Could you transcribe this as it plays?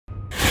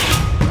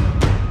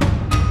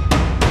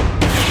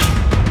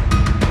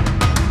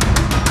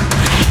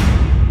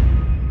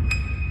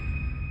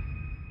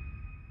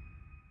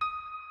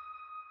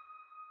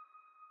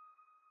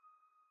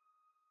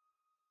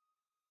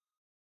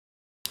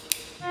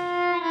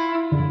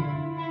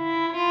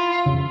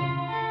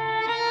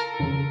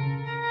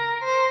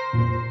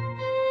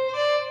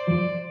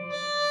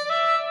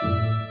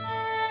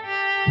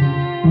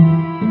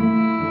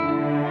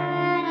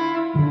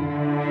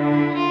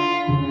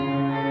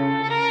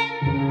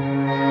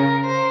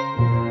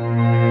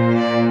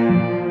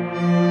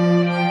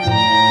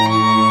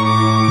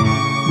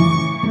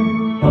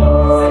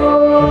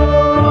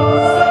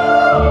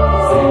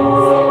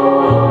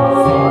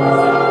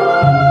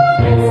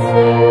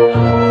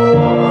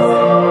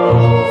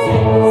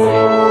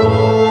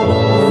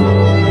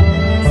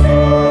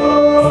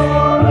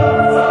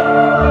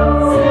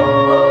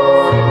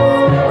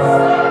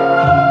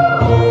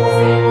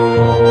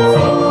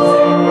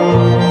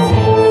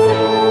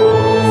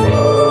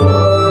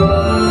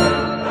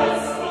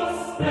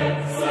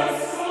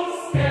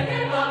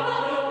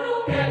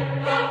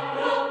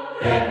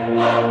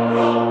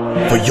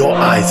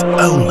eyes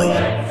only.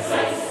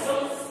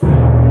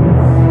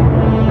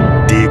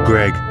 Dear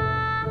Greg,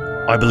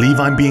 I believe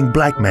I'm being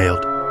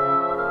blackmailed.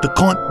 The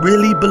cunt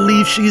really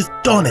believes she's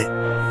done it.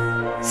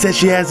 Says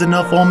she has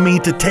enough on me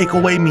to take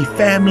away me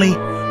family,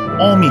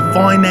 all me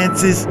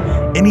finances,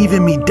 and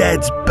even me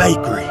dad's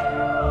bakery.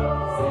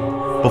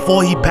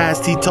 Before he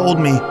passed, he told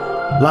me,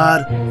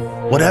 "Lad,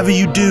 whatever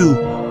you do,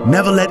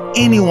 never let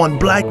anyone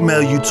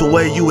blackmail you to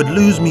where you would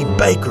lose me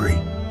bakery."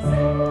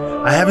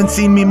 I haven't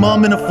seen me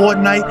mom in a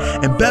fortnight,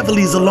 and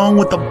Beverly's along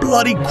with the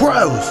bloody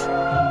crows.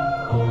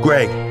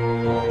 Greg,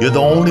 you're the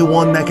only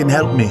one that can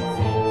help me,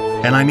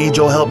 and I need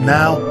your help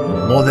now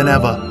more than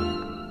ever.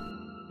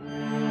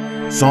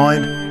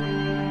 Signed,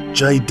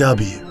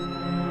 JW,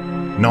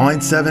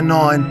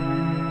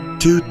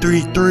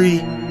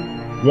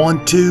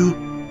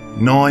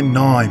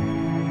 979-233-1299.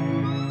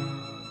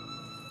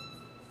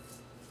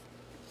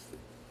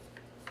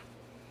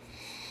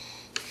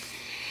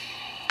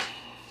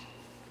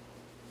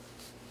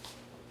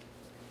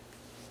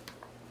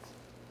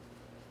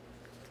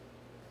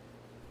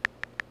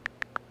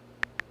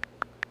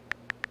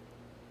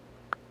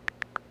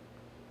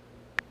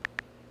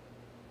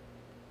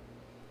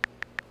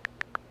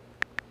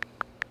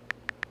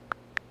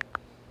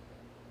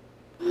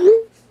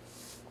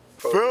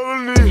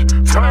 Felony,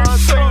 time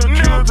to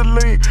kill the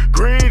lean.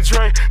 Green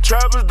train,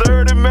 trappers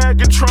dirty Mac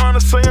and trying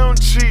to say I'm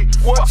cheap.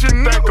 What you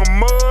think